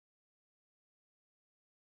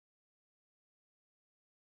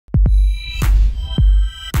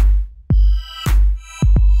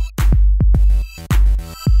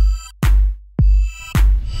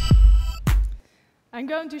I'm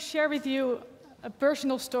going to share with you a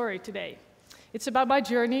personal story today. It's about my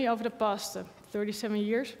journey over the past 37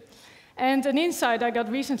 years, and an insight I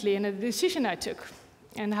got recently and a decision I took,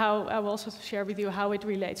 and how I will also share with you how it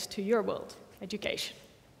relates to your world, education.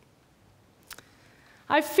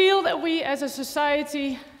 I feel that we as a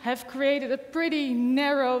society have created a pretty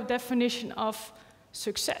narrow definition of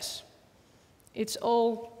success. It's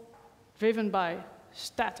all driven by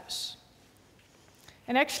status.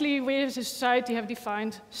 And actually, we as a society have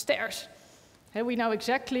defined stairs. And we know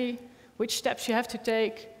exactly which steps you have to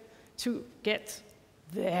take to get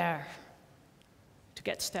there, to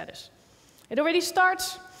get status. It already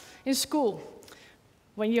starts in school,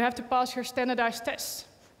 when you have to pass your standardized tests,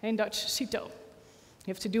 in Dutch CITO. You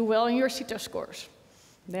have to do well in your CITO scores.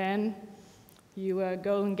 Then you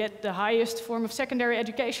go and get the highest form of secondary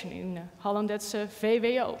education. In Holland, that's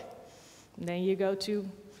VWO. Then you go to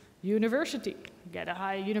university, get a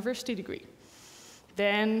high university degree.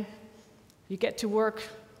 Then you get to work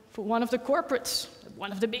for one of the corporates,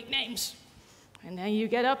 one of the big names. And then you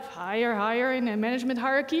get up higher in a management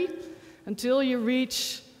hierarchy until you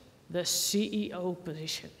reach the CEO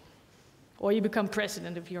position. Or you become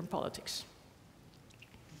president if you're in politics.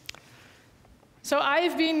 So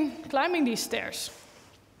I've been climbing these stairs.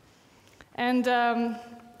 And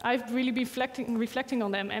I've really been reflecting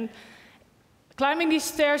on them. And climbing these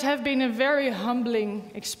stairs have been a very humbling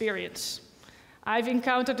experience. I've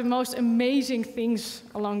encountered the most amazing things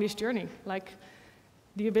along this journey, like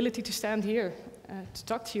the ability to stand here to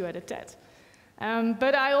talk to you at a TED.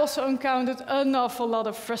 But I also encountered an awful lot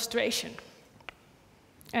of frustration.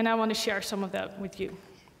 And I want to share some of that with you.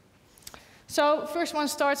 So first one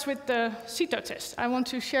starts with the CITO test. I want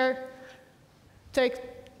to take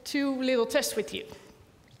two little tests with you.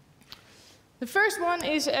 The first one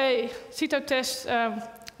is a CITO test, a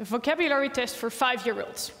vocabulary test for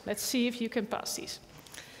 5-year-olds. Let's see if you can pass these.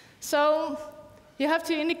 So you have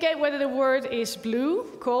to indicate whether the word is blue,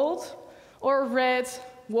 cold, or red,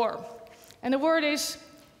 warm. And the word is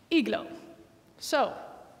igloo. So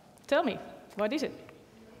tell me, what is it?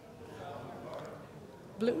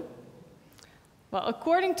 Blue? Well,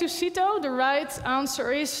 according to CITO, the right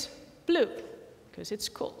answer is blue, because it's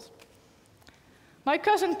cold. My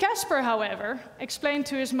cousin Casper, however, explained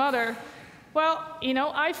to his mother, well, you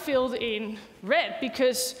know, I filled in red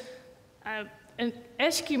because an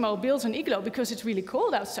Eskimo builds an igloo because it's really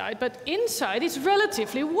cold outside, but inside it's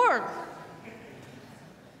relatively warm.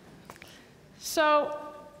 So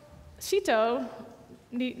CITO,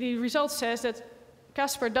 the result says that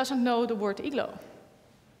Casper doesn't know the word igloo.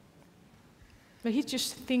 But he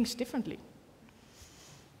just thinks differently.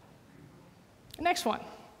 Next one.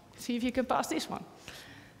 See if you can pass this one.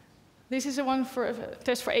 This is a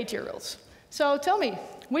test for 8-year-olds. So tell me,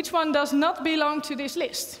 which one does not belong to this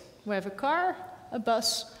list? We have a car, a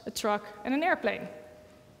bus, a truck, and an airplane.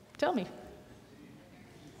 Tell me.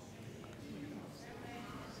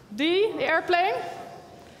 D, the airplane?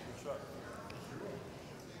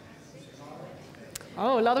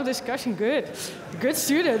 Oh, a lot of discussion, good. Good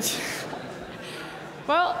students.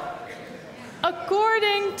 Well,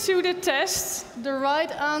 according to the test, the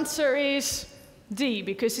right answer is D,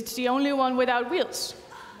 because it's the only one without wheels.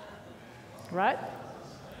 Right?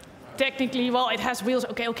 Technically, well, it has wheels.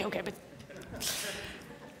 Okay, but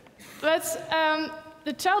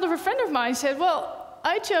the child of a friend of mine said, well,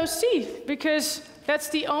 I chose C, because that's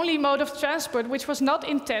the only mode of transport which was not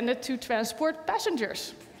intended to transport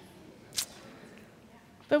passengers.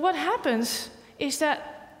 But what happens is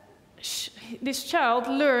that this child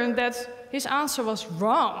learned that his answer was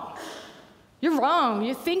wrong. You're wrong,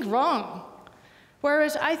 you think wrong.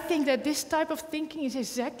 Whereas I think that this type of thinking is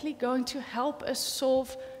exactly going to help us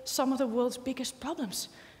solve some of the world's biggest problems.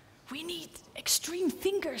 We need extreme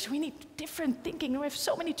thinkers, we need different thinking, we have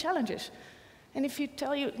so many challenges. And if you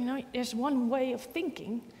tell you know, there's one way of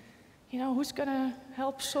thinking, you know, who's going to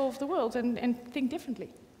help solve the world and think differently?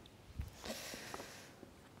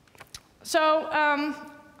 So,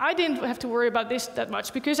 I didn't have to worry about this that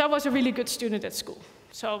much because I was a really good student at school.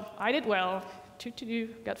 So I did well,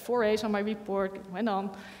 got 4 A's on my report, went on.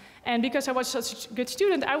 And because I was such a good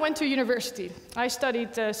student, I went to university. I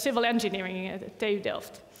studied civil engineering at TU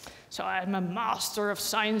Delft. So I'm a master of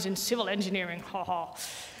science in civil engineering, haha.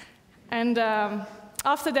 And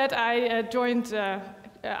after that,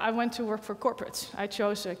 I went to work for corporates. I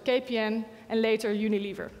chose KPN and later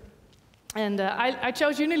Unilever. And I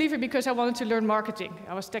chose Unilever because I wanted to learn marketing.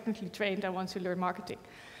 I was technically trained, I wanted to learn marketing.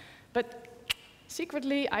 But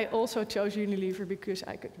secretly, I also chose Unilever because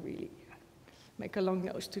I could really make a long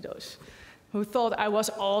nose to those who thought I was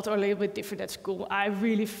odd or a little bit different at school. I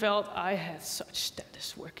really felt I had such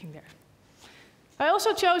status working there. I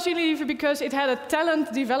also chose Unilever because it had a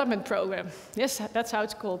talent development program. Yes, that's how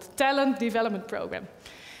it's called, talent development program.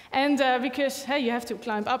 And because, hey, you have to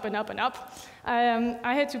climb up and up and up,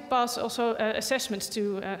 I had to pass also assessments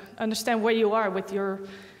to understand where you are with your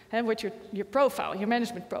profile, your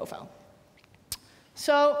management profile.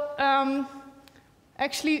 So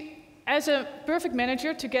actually, as a perfect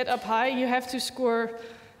manager, to get up high, you have to score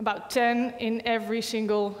about 10 in every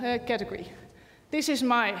single category. This is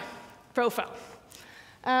my profile.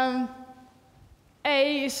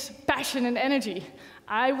 A is passion and energy.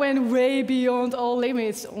 I went way beyond all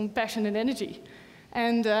limits on passion and energy.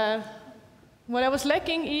 And what I was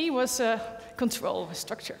lacking, E, was control,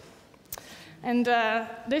 structure. And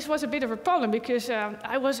this was a bit of a problem because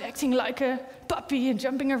I was acting like a puppy and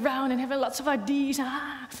jumping around and having lots of ideas.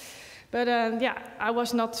 But yeah, I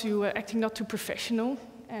was acting not too professional,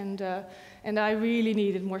 and I really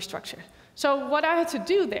needed more structure. So what I had to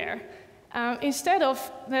do there, instead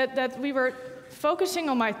of that we were focusing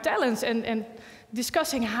on my talents and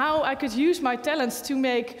discussing how I could use my talents to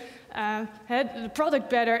make the product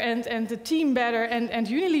better and the team better and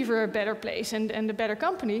Unilever a better place and a better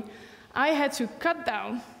company, I had to cut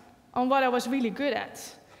down on what I was really good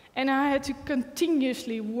at. And I had to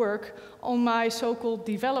continuously work on my so-called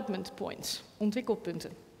development points,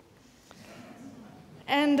 ontwikkelpunten.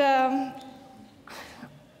 And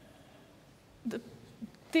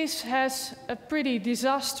this has a pretty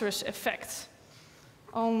disastrous effect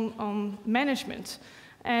on management.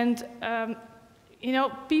 And you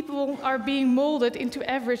know, people are being molded into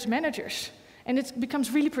average managers. And it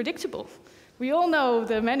becomes really predictable. We all know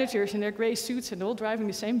the managers in their gray suits and all driving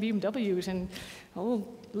the same BMWs and all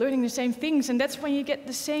learning the same things, and that's when you get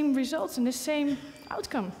the same results and the same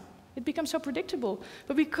outcome. It becomes so predictable.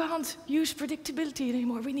 But we can't use predictability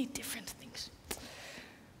anymore. We need different things.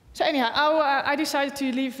 So anyhow, I decided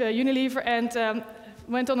to leave Unilever and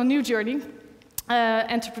went on a new journey,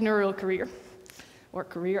 entrepreneurial career. Or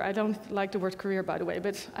career, I don't like the word career, by the way,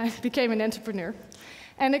 but I became an entrepreneur.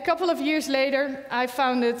 And a couple of years later, I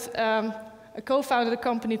co-founded a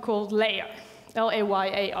company called Layar,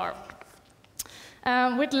 L-A-Y-A-R.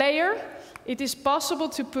 With Layar, it is possible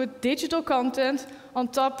to put digital content on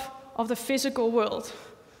top of the physical world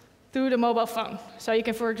through the mobile phone. So you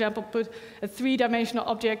can, for example, put a three-dimensional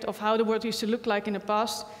object of how the world used to look like in the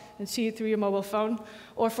past and see it through your mobile phone.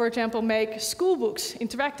 Or, for example, make school books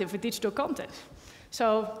interactive with digital content.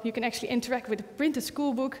 So you can actually interact with a printed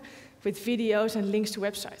school book with videos and links to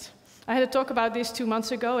websites. I had a talk about this 2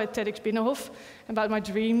 months ago at TEDx Binnenhof, about my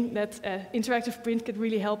dream that interactive print could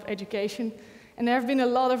really help education. And there have been a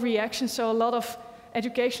lot of reactions, so a lot of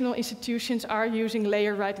educational institutions are using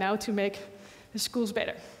Layar right now to make the schools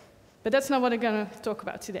better. But that's not what I'm going to talk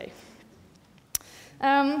about today.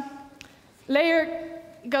 Layar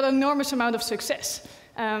got an enormous amount of success.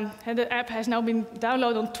 And the app has now been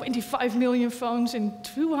downloaded on 25 million phones in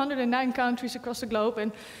 209 countries across the globe,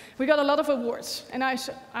 and we got a lot of awards. And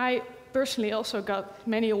I personally also got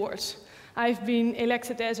many awards. I've been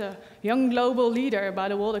elected as a young global leader by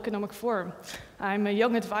the World Economic Forum. I'm a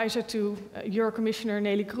young advisor to Euro Commissioner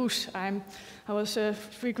Neelie Kroes. I was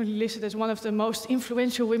frequently listed as one of the most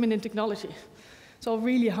influential women in technology. It's all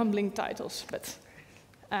really humbling titles, but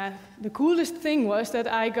the coolest thing was that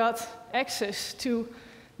I got access to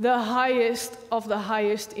the highest of the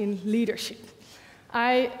highest in leadership.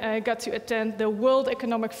 I got to attend the World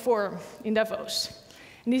Economic Forum in Davos.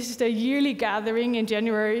 And this is the yearly gathering in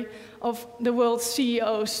January of the world's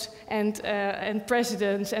CEOs and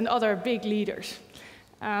presidents and other big leaders.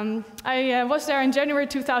 I was there in January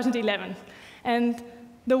 2011, and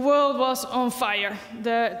the world was on fire.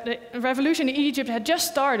 The revolution in Egypt had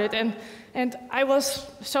just started, and I was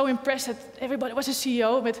so impressed that everybody was a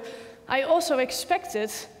CEO, but I also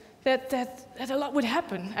expected that a lot would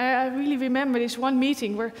happen. I really remember this one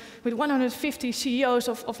meeting with 150 CEOs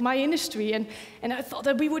of my industry, and I thought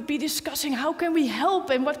that we would be discussing how can we help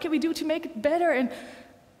and what can we do to make it better,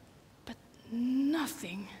 but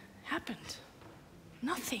nothing happened.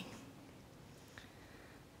 Nothing.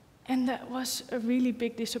 And that was a really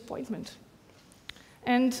big disappointment.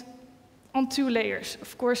 And on two layers,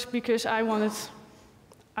 of course, because I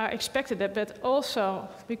expected that, but also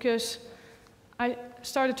because I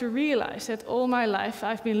started to realize that all my life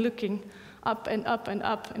I've been looking up and up and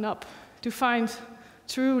up and up to find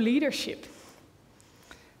true leadership.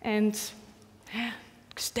 And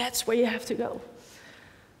because that's where you have to go.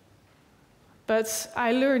 But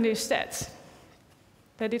I learned instead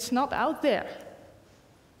that it's not out there.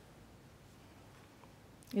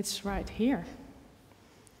 It's right here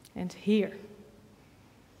and here.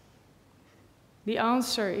 The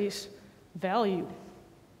answer is value.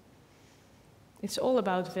 It's all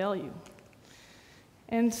about value.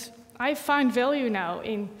 And I find value now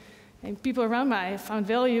in people around me. I found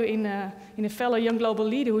value in a fellow young global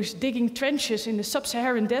leader who's digging trenches in the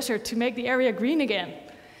sub-Saharan desert to make the area green again.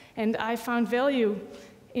 And I found value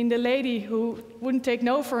in the lady who wouldn't take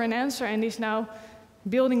no for an answer and is now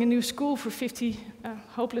building a new school for 50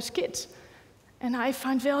 hopeless kids. And I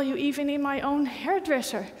found value even in my own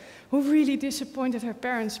hairdresser, who really disappointed her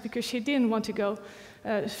parents because she didn't want to go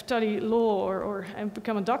study law or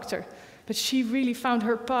become a doctor. But she really found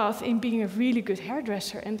her path in being a really good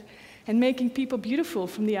hairdresser and making people beautiful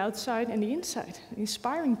from the outside and the inside,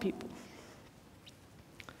 inspiring people.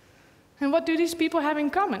 And what do these people have in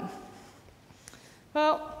common?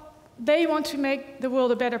 Well, they want to make the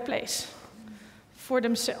world a better place for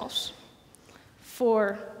themselves,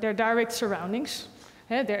 for their direct surroundings,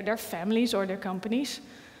 their families or their companies,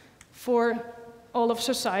 for all of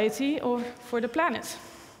society or for the planet.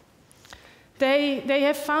 They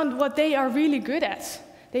have found what they are really good at.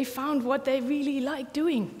 They found what they really like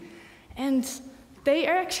doing. And they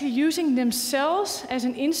are actually using themselves as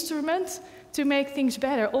an instrument to make things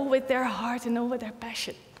better, all with their heart and all with their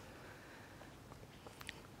passion.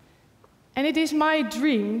 And it is my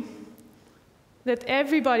dream that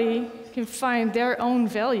everybody can find their own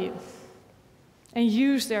value and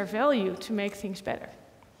use their value to make things better.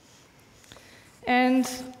 And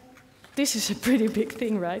this is a pretty big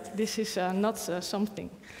thing, right? This is not something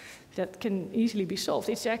that can easily be solved.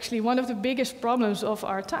 It's actually one of the biggest problems of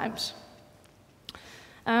our times.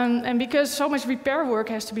 And because so much repair work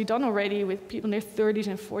has to be done already with people in their 30s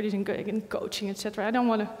and 40s and coaching, etc., I don't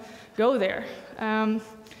want to go there.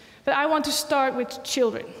 But I want to start with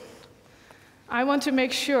children. I want to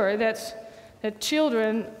make sure that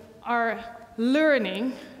children are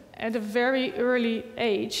learning at a very early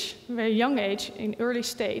age, very young age, in early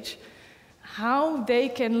stage, how they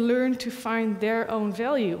can learn to find their own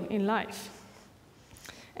value in life.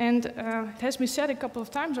 And it has been said a couple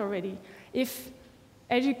of times already, if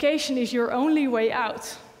education is your only way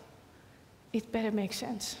out, it better make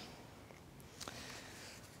sense.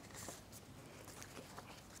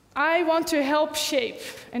 I want to help shape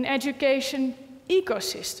an education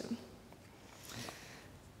ecosystem,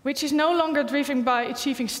 which is no longer driven by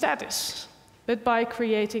achieving status, but by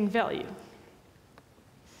creating value.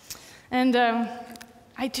 And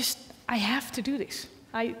I have to do this.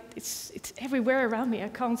 It's everywhere around me. I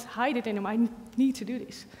can't hide it anymore. I need to do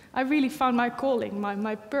this. I really found my calling,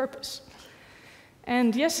 my purpose.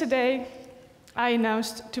 And yesterday, I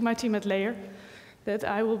announced to my team at Layer that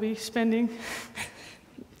I will be spending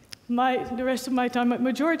the rest of my time,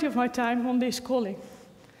 majority of my time, on this calling.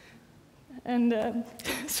 And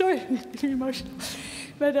sorry, I'm emotional.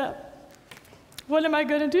 But what am I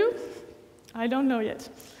going to do? I don't know yet.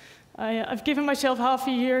 I've given myself half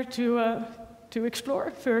a year to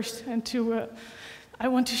explore first, and I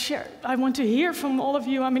want to share. I want to hear from all of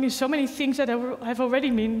you. I mean, there's so many things that have already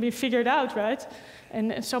been figured out, right?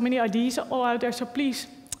 And so many ideas all out there. So please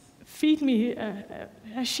feed me,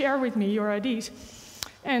 share with me your ideas.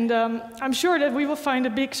 And I'm sure that we will find a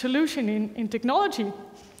big solution in technology.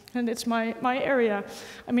 And it's my area.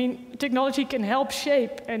 I mean, technology can help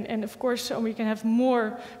shape, and of course, so we can have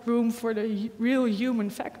more room for the real human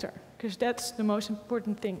factor, because that's the most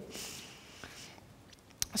important thing.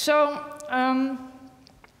 So,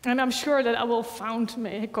 and I'm sure that I will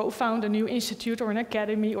co-found a new institute or an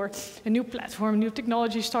academy or a new platform, new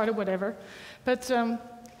technology startup, whatever. But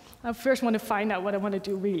I first want to find out what I want to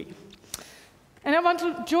do really. And I want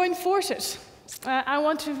to join forces. I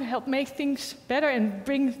want to help make things better and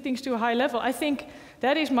bring things to a high level. I think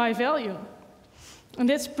that is my value. And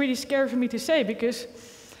that's pretty scary for me to say, because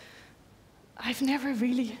I've never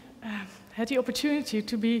really had the opportunity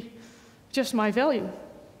to be just my value.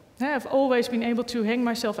 I've always been able to hang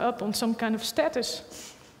myself up on some kind of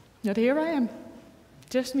status. But here I am,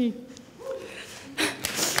 just me.